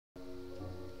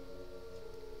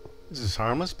This is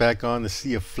Harmless, back on the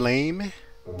Sea of Flame,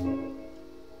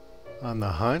 on the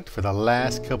hunt for the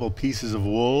last couple pieces of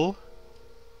wool.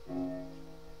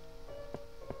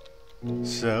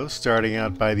 So, starting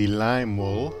out by the lime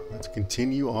wool, let's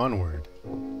continue onward.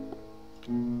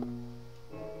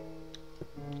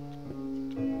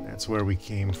 That's where we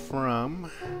came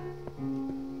from.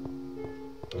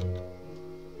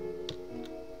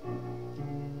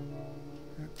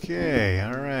 Okay,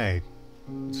 alright.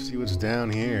 Let's see what's down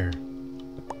here.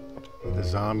 The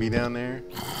zombie down there?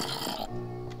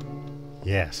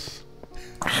 Yes.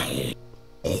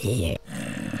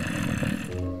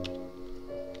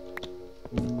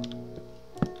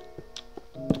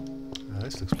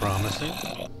 This looks promising.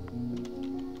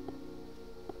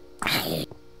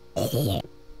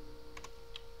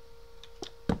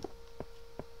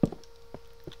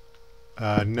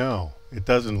 No, it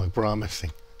doesn't look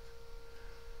promising.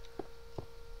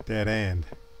 Dead end.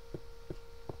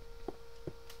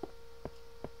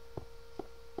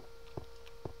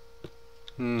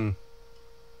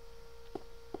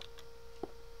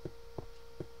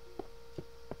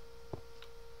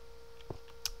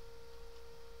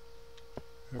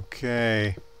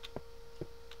 Okay.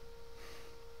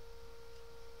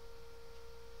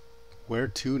 Where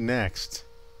to next?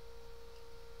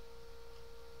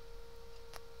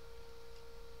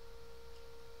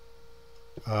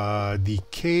 The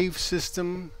cave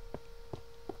system.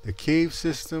 The cave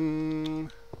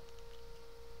system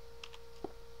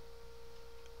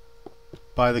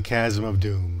by the Chasm of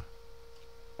Doom.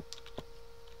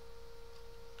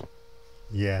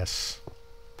 Yes,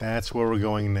 that's where we're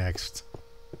going next.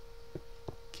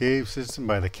 Cave system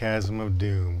by the Chasm of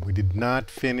Doom. We did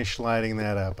not finish lighting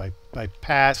that up. I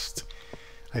passed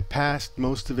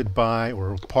most of it by,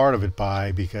 or part of it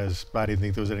by, because I didn't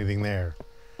think there was anything there.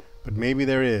 But maybe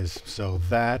there is, so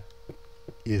that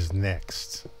is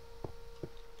next.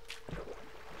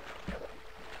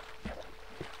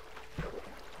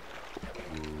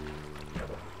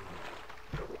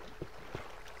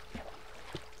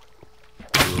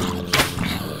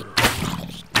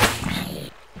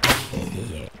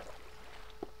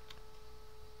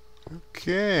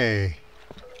 Okay.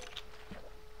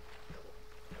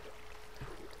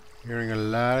 Hearing a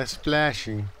lot of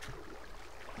splashing.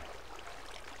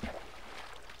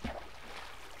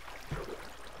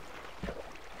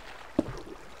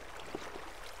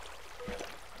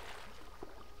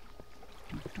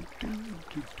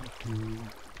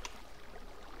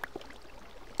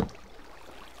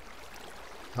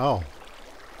 Oh.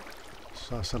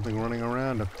 Saw something running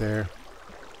around up there.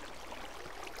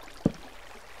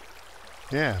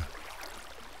 Yeah.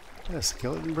 Is that a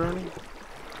skeleton burning?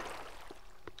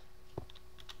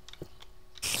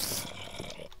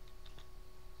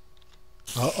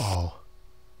 Uh-oh.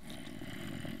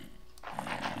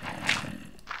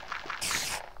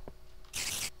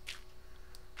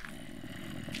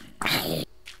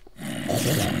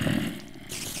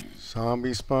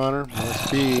 Zombie spawner?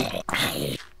 Must be.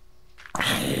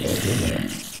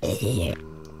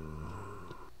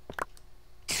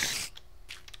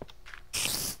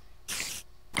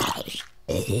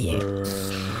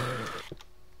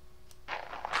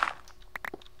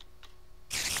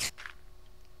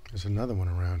 There's another one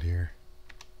around here.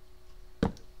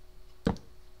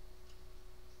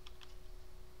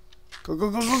 Go go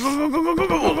go go go go go go go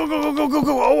go go go go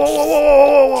go!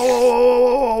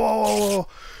 Oh!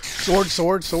 Sword,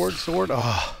 sword, sword, sword!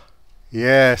 Ah,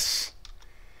 yes,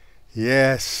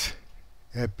 yes.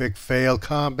 Epic fail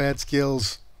combat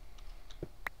skills.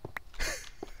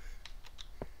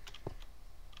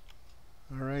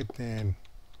 All right then.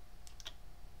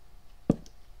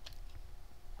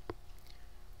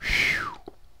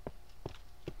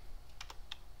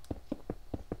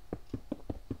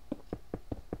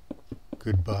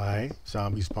 Goodbye,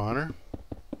 zombie spawner.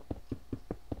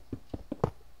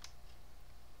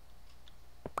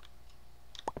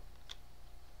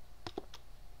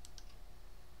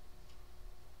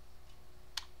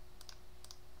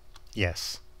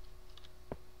 Yes.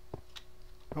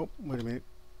 Oh, wait a minute.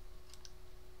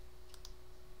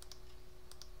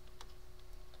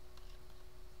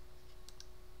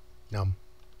 Numb.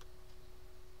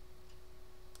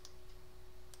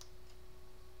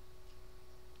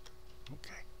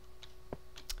 Okay.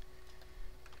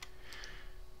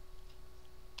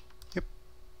 Yep,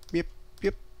 yep,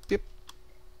 yep, yep.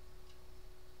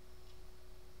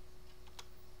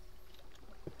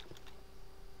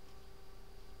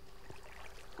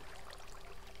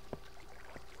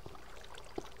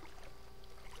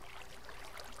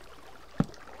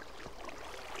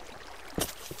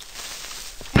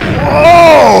 Whoa!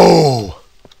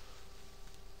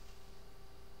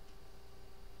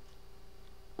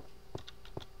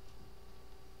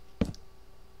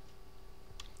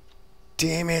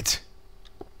 damn it.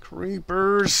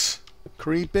 Creepers.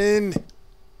 Creeping.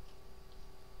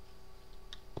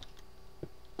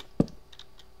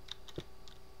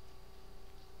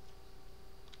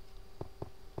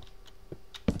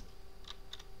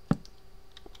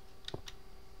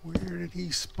 Where did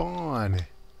he spawn?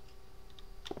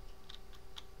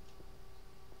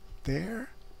 There?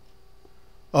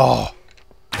 Oh.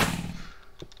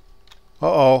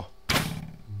 Uh-oh.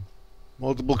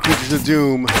 Multiple creatures of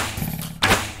doom.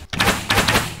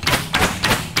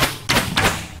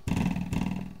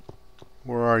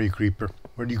 Where are you, creeper?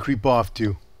 Where do you creep off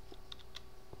to?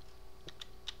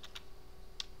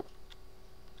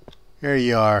 There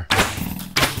you are.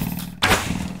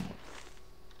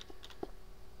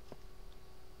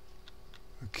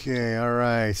 Okay,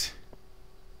 alright.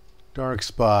 Dark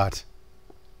spot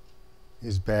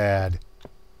is bad.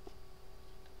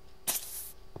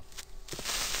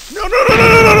 No, no, no, no,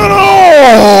 no, no, no,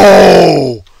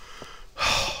 no!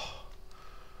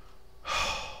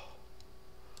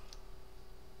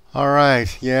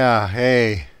 Alright, yeah,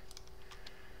 hey.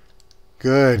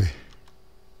 Good.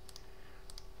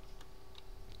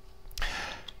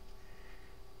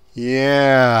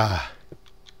 Yeah.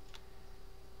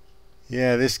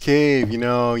 Yeah, this cave, you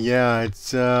know, yeah,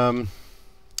 it's,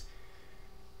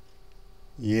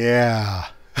 yeah.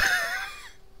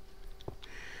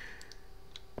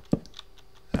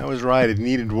 I was right, it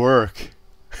needed work.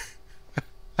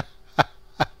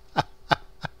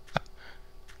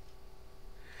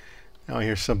 Now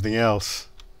here's something else.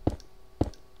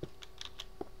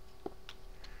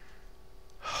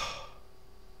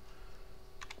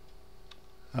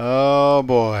 Oh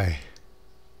boy.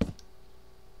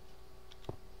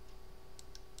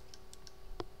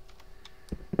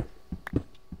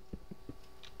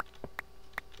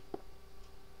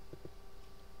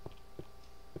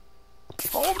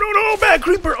 Oh no no, bad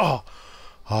creeper! Oh.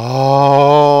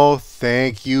 Oh,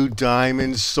 thank you,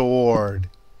 Diamond Sword.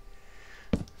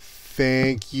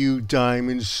 Thank you,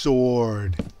 Diamond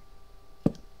Sword.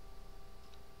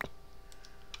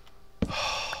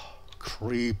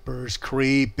 Creepers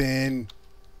creeping.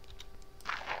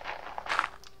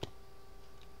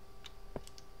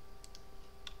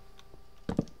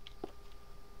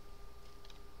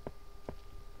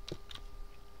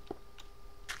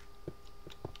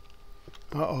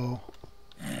 Uh-oh.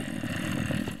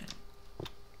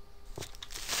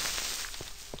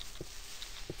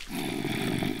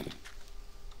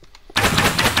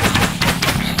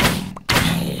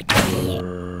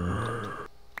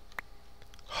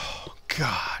 Oh,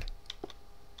 God.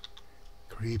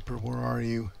 Creeper, where are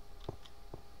you?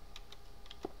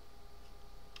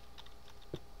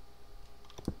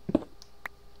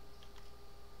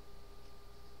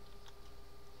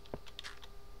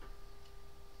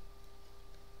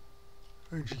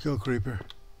 Where'd you go, Creeper?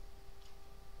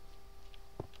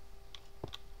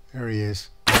 There he is.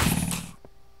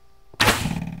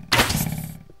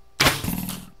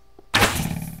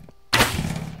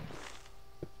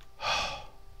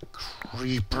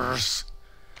 Creepers.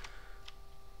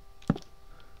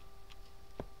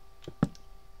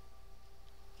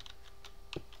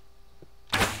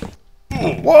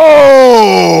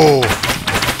 Whoa!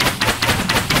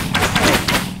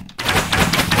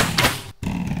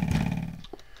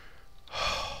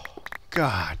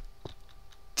 God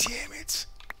damn it.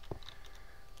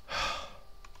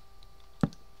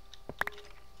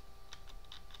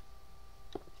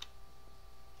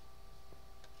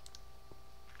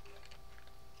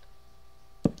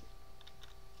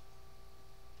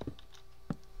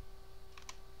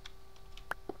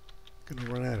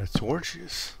 Gonna run out of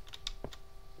torches.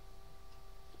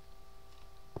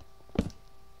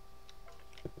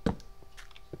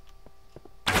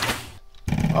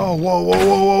 Oh, whoa, whoa,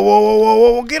 whoa, whoa, whoa, whoa,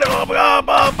 whoa, whoa, get up, up,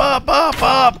 up, up, up,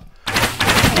 up.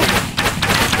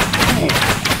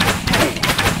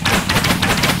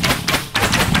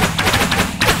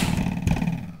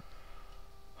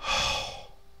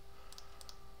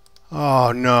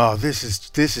 Oh no, this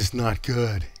is not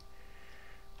good.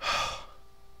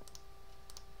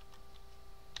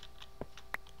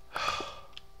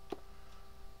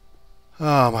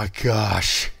 Oh my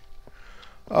gosh.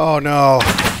 Oh no.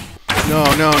 No,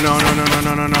 no, no, no, no, no,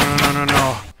 no, no, no, no, no,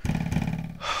 no.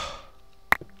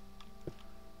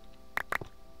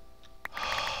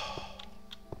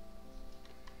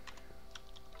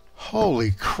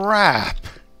 Holy crap.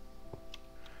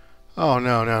 Oh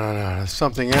no, no, no, no. There's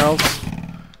something else.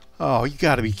 Oh, you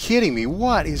gotta be kidding me.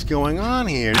 What is going on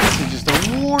here? This is just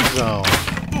a war zone.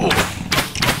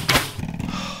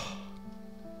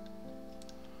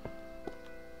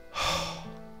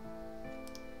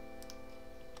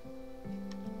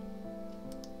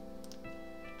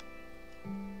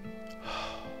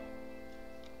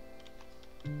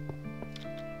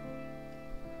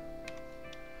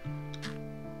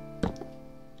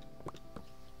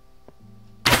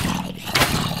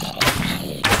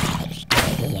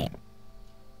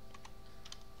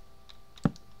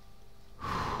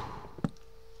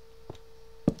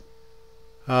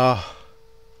 Oh,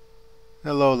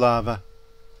 hello, lava.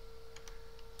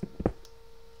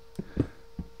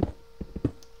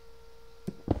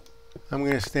 I'm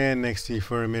gonna stand next to you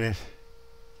for a minute.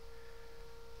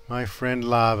 My friend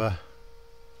lava.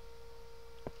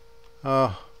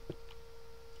 Oh.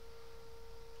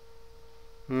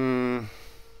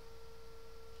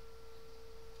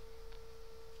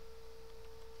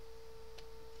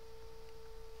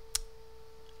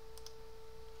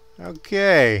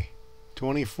 Okay.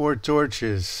 24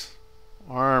 torches.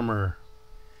 Armor.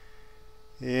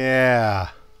 Yeah.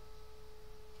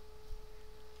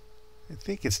 I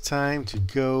think it's time to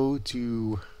go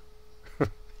to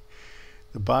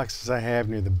the boxes I have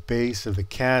near the base of the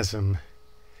chasm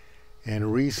and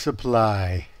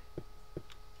resupply.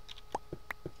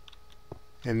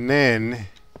 And then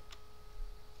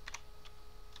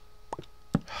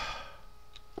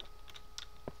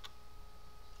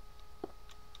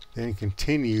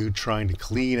continue trying to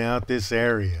clean out this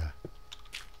area.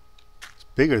 It's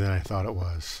bigger than I thought it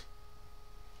was.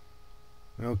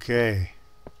 Okay.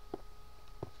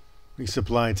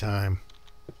 Resupply time.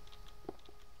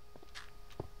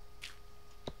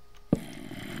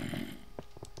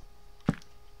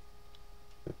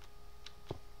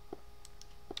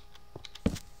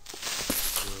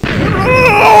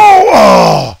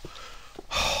 Oh!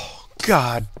 Oh!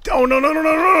 God. Oh, no, no, no,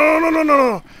 no, no, no, no, no,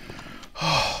 no.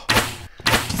 Oh.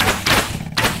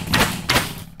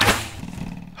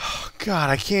 Oh,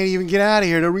 God, I can't even get out of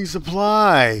here to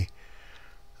resupply.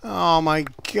 Oh, my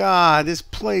God. This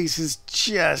place is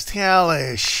just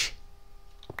hellish.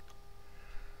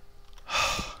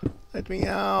 Let me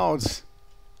out.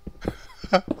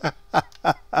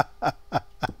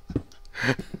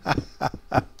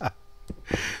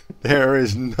 There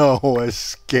is no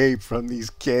escape from these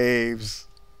caves.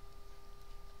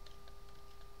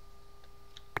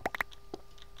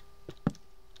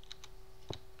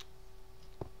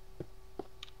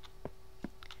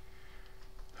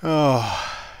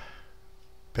 Oh,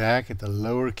 back at the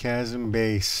lower chasm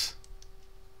base.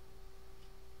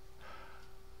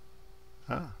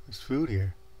 Ah, there's food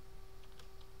here.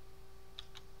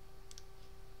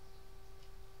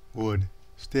 Wood,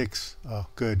 sticks. Oh,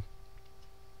 good.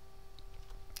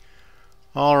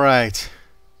 All right.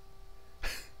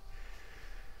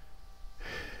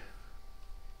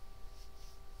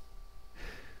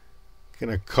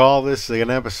 Gonna call this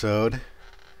an episode.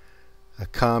 A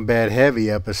combat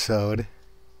heavy episode.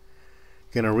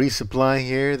 Gonna resupply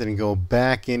here, then go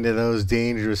back into those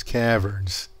dangerous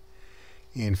caverns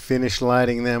and finish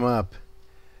lighting them up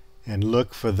and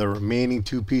look for the remaining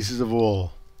 2 pieces of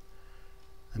wool.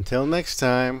 Until next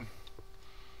time,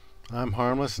 I'm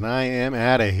Harmless and I am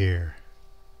out of here.